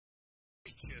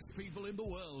richest people in the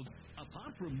world.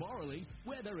 Apart from morally,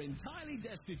 where they're entirely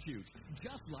destitute,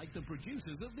 just like the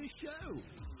producers of this show.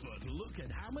 But look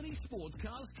at how many sports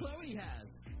cars Chloe has.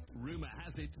 Rumor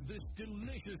has it, this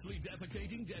deliciously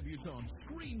defecating debutante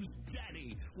screams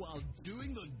daddy while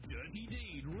doing the dirty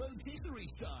deed rotisserie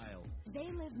style. They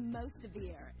live most of the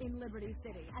year in Liberty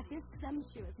City at this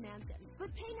sumptuous mansion,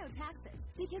 but pay no taxes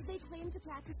because they claim to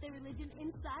practice their religion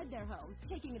inside their home,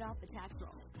 taking it off the tax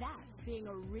roll. That's being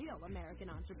a real American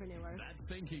entrepreneur. That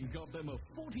thinking got them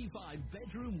a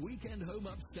 45-bedroom weekend home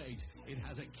upstate. It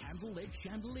has a candlelit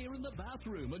chandelier in the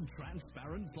bathroom and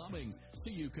transparent plumbing, so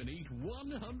you can eat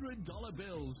 $100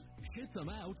 bills, shit them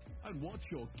out, and watch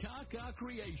your car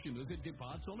creation as it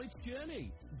departs on its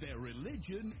journey. Their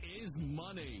religion is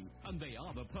money, and they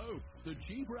are the Pope, the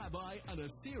chief rabbi, and a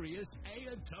serious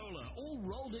Ayatollah, all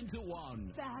rolled into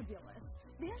one. Fabulous.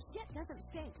 Their shit doesn't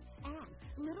stink.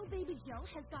 And little baby Jill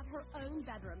has got her own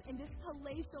bedroom in this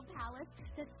palatial palace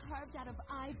that's carved out of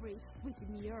ivory with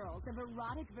murals of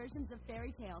erotic versions of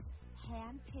fairy tales,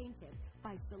 hand-painted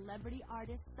by celebrity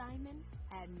artists Simon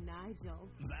and Nigel.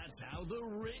 That's how the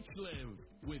rich live,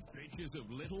 with pictures of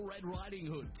Little Red Riding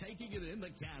Hood taking it in the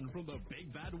can from the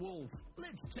big bad wolf.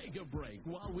 Let's take a break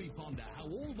while we ponder how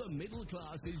all the middle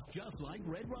class is just like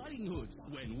Red Riding Hood.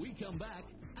 When we come back,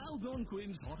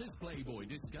 Algonquin's hottest playboy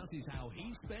discusses how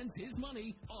he spends his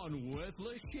money on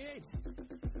worthless shit.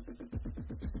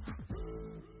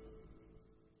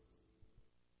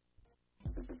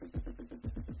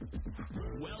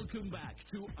 Welcome back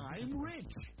to I'm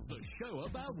Rich, the show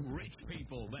about rich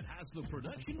people that has the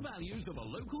production values of a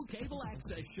local cable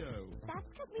access show. That's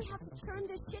because we have to churn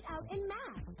this shit out en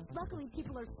masse. Luckily,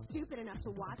 people are stupid enough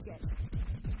to watch it.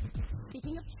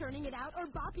 Speaking of churning it out or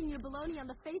bopping your baloney on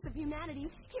the face of humanity,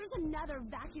 here's another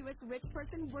vacuous rich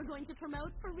person we're going to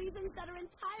promote for reasons that are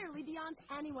entirely beyond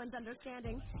anyone's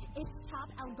understanding. It's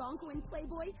top Algonquin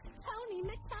playboy, Tony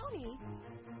McTony.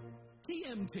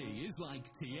 TMT is like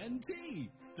TNT.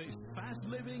 This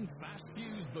fast-living,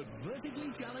 fast-fused, but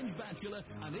vertically challenged bachelor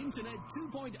and Internet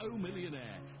 2.0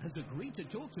 millionaire has agreed to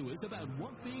talk to us about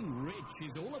what being rich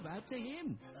is all about to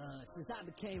him. Since I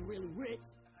became really rich,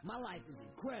 my life is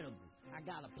incredible. I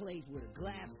got a place with a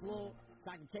glass floor,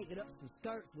 so I can take it up some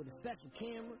skirts with a special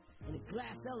camera, and a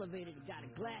glass elevator that got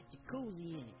a glass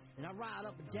jacuzzi in it, and I ride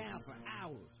up and down for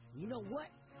hours. You know what?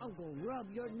 I'm gonna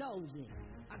rub your nose in.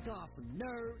 I gone from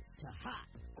nerd to hot,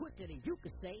 quicker than you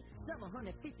could say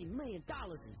 $750 million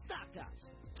in stock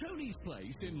options. Tony's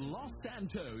place in Los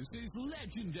Santos is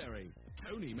legendary.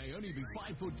 Tony may only be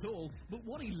 5 foot tall, but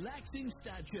what he lacks in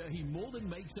stature, he more than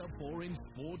makes up for in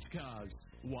sports cars.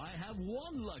 Why have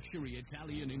one luxury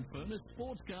Italian Infernus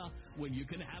sports car when you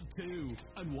can have two?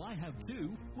 And why have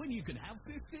two when you can have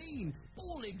 15?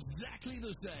 All exactly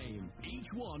the same.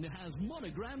 Each one has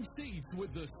monogrammed seats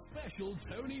with the special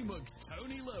Tony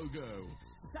McTony logo.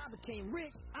 Since I became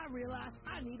rich, I realized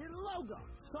I needed a logo.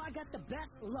 So I got the best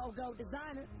logo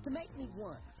designer to make me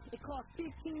one. It cost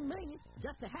 $15 million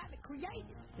just to have it created.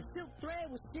 The silk thread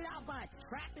was stitched out by a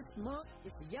Trappist monk.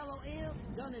 It's a yellow M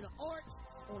done in an arch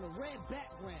on a red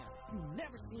background. You've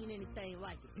never seen anything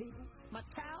like it, people. My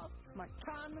towels, my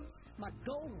condoms, my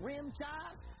gold rim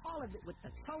jobs, all of it with the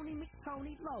Tony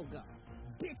McTony logo.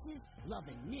 Bitches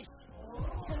loving this.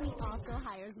 Tony also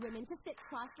hires women to sit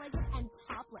cross-legged and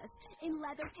topless, in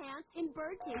leather pants, in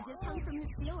bird cages hung from the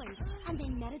ceiling, and they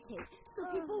meditate so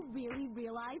people really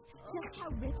realize just how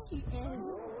rich he is.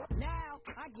 Now,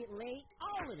 I get laid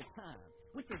all of the time,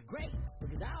 which is great,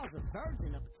 because I was a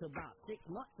virgin up until about 6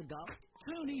 months ago.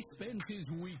 Tony spends his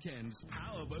weekends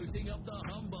powerboating up the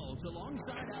Humboldt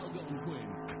alongside Algonquin,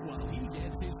 while he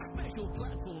gets his special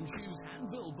platform shoes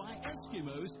hand-built by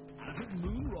Eskimos out of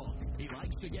Moon Rock. He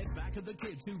likes to get back at the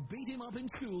kids who beat him up in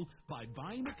school by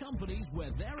buying the companies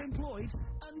where they're employed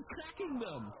and sacking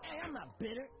them. Hey, I'm not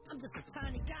bitter. I'm just a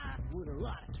tiny guy with a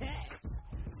lot of cash.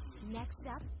 Next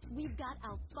up, we've got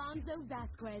Alfonso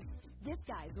Vasquez. This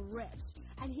guy's rich,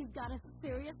 and he's got a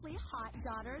seriously hot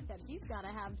daughter that he's got to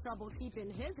have trouble keeping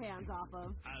his hands off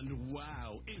of. And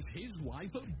wow, is his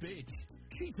wife a bitch?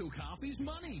 She took half his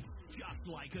money, just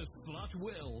like a slut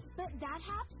will. But that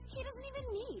half, he doesn't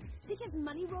even need, because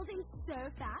money rolls in so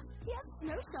fast, he has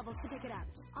snow shovels to pick it up.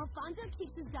 Alfonso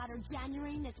keeps his daughter,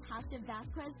 January Natasha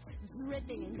Vasquez,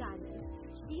 dripping in diamonds.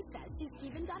 She says she's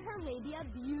even got her labia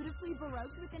beautifully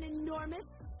baroqued with an enormous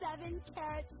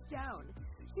 7-carat stone.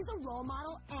 She's a role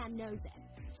model and knows it,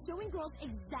 showing girls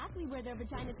exactly where their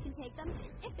vaginas can take them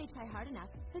if they try hard enough.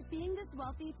 But being this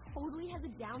wealthy totally has a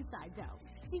downside, though.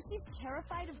 See, she's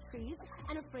terrified of trees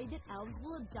and afraid that elves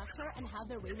will abduct her and have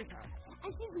their way with her.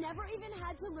 And she's never even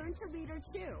had to learn to read or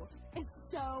chew. It's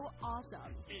so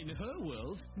awesome. In her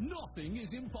world, nothing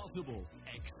is impossible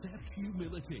except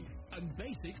humility and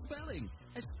basic spelling,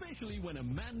 especially when a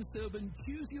manservant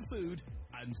chews your food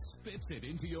and spits it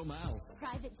into your mouth.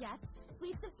 Private jets,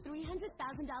 fleets of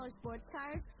 $300,000 sports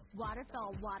cars,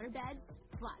 waterfall waterbeds,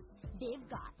 plus they've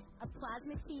got a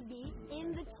plasma TV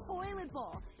in the toilet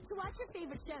bowl to watch your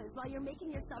favorite shows while you're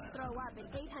making yourself throw up an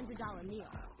 $800 meal.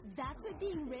 That's what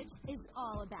being rich is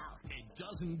all about. It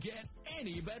doesn't get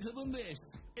any better than this.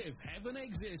 If heaven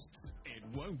exists, it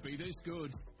won't be this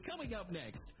good. Coming up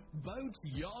next, boats,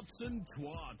 yachts, and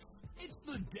twats. It's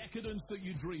the decadence that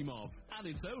you dream of, and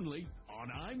it's only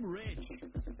on I'm Rich.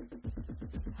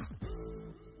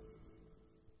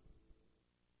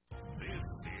 This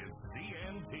is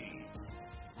CNT.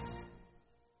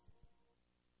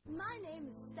 My name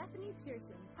is Stephanie Pearson.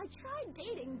 I tried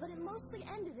dating, but it mostly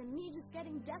ended in me just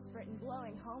getting desperate and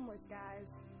blowing homeless guys.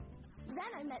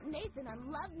 Then I met Nathan on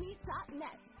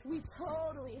LoveMeet.net. We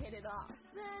totally hit it off.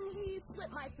 Then he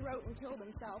slit my throat and killed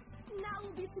himself. Now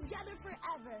we'll be together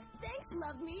forever. Thanks,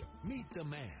 LoveMeet. Meet the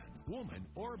man, woman,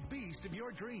 or beast of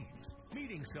your dreams.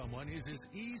 Meeting someone is as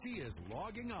easy as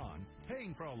logging on,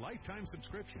 paying for a lifetime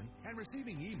subscription, and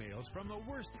receiving emails from the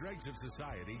worst dregs of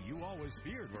society you always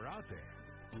feared were out there.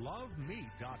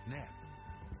 LoveMeet.net.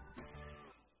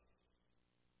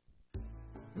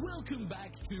 Welcome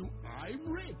back to I'm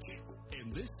Rich.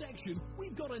 In this section,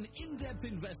 we've got an in-depth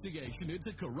investigation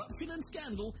into corruption and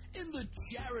scandal in the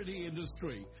charity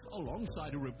industry,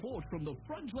 alongside a report from the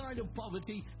front line of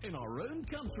poverty in our own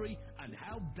country and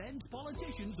how bent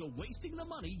politicians are wasting the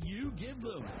money you give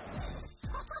them.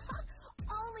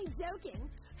 Only joking.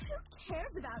 Who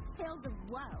cares about tales of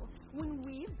woe when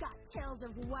we've got tales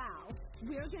of wow?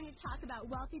 We're going to talk about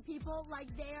wealthy people like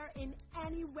they're in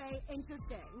any way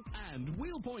interesting. And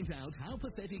we'll point out how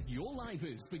pathetic your life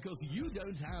is because you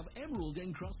don't have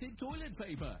emerald-encrusted toilet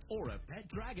paper or a pet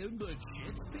dragon that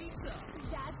shits pizza.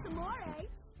 That's amore.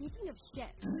 Speaking of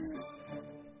shit.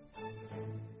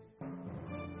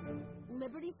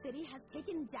 Liberty City has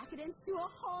taken decadence to a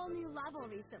whole new level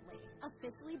recently,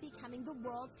 officially becoming the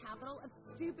world's capital of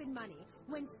stupid money,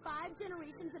 when 5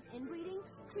 generations of inbreeding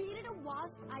created a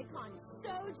wasp icon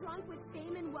so drunk with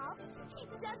fame and wealth, he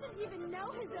doesn't even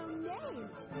know his own name.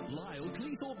 Lyle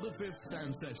Cleethorpe V's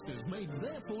ancestors made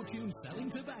their fortune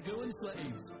selling tobacco and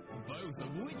slaves, both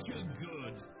of which are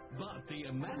good. But the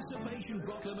Emancipation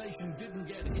Proclamation didn't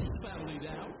get his family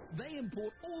down. They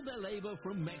import all their labor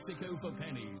from Mexico for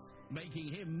pennies,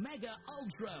 making him mega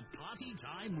ultra party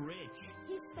time rich.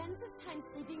 He spends his time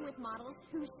sleeping with models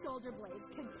whose shoulder blades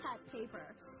could cut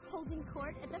paper, holding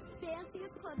court at the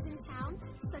fanciest clubs in town,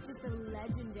 such as the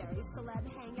legendary celeb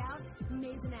hangout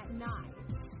Maisonette 9.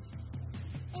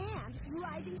 And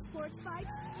driving sports bikes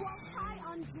while high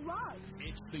on drugs.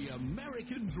 It's the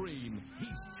American dream.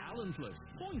 He's talentless,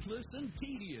 pointless, and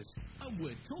tedious. And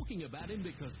we're talking about him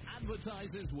because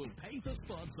advertisers will pay for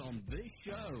spots on this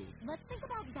show. Let's think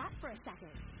about that for a second.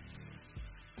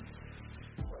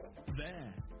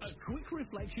 There. A quick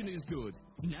reflection is good.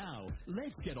 Now,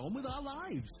 let's get on with our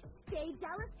lives. Stay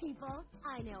jealous, people.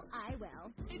 I know I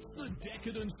will. It's the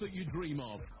decadence that you dream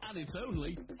of, and it's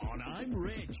only on I'm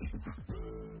Rich.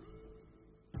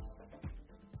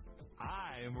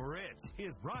 I'm Rich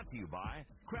is brought to you by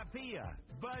Crapia,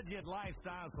 budget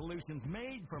lifestyle solutions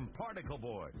made from particle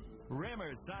board.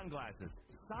 Rimmer sunglasses,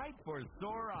 sight for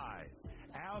sore eyes.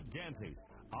 Al Dente's,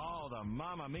 all the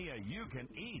Mamma Mia you can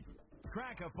eat.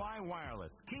 Trackify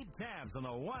Wireless, keep tabs on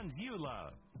the ones you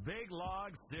love. Big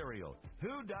Log Cereal,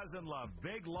 who doesn't love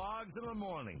big logs in the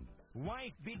morning?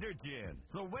 Wife Beater Gin,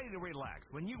 the way to relax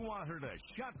when you want her to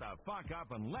shut the fuck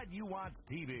up and let you watch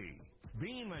TV.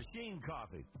 Bean Machine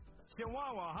Coffee,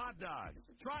 Chihuahua Hot Dogs,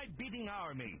 try beating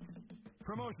our meat.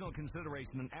 Promotional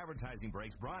consideration and advertising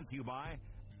breaks brought to you by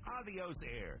Adios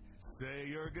Air. Say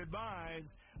your goodbyes.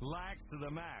 Lax to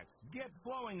the max. Get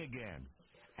flowing again.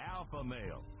 Alpha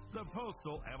Male, the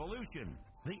Postal Evolution.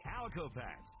 The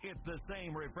Alco-Pack. It's the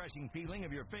same refreshing feeling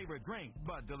of your favorite drink,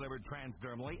 but delivered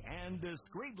transdermally and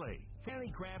discreetly. Fanny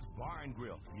Crabs Bar and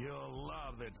Grill. You'll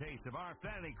love the taste of our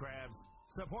Fanny Crabs.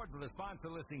 Support for the sponsor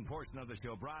listing portion of the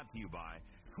show brought to you by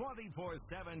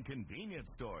 24/7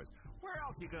 convenience stores. Where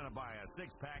else are you going to buy a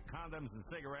 6-pack condoms and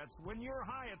cigarettes when you're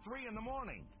high at 3 in the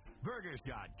morning? Burger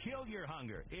Shot, kill your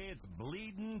hunger. It's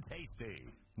bleedin' tasty.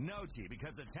 Noci,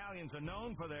 because Italians are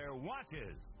known for their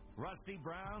watches. Rusty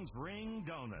Brown's Ring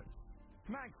Donuts.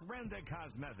 Max Renda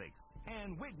Cosmetics.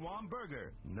 And Wigwam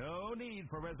Burger. No need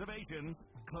for reservations.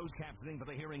 Closed captioning for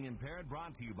the hearing impaired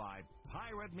brought to you by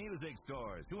Pirate Music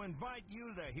Stores, who invite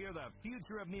you to hear the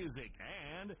future of music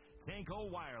and Tinkle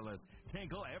Wireless.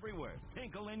 Tinkle everywhere.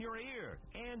 Tinkle in your ear.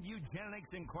 And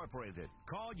Eugenics Incorporated.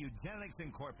 Call Eugenics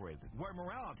Incorporated, where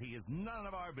morality is none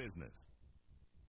of our business.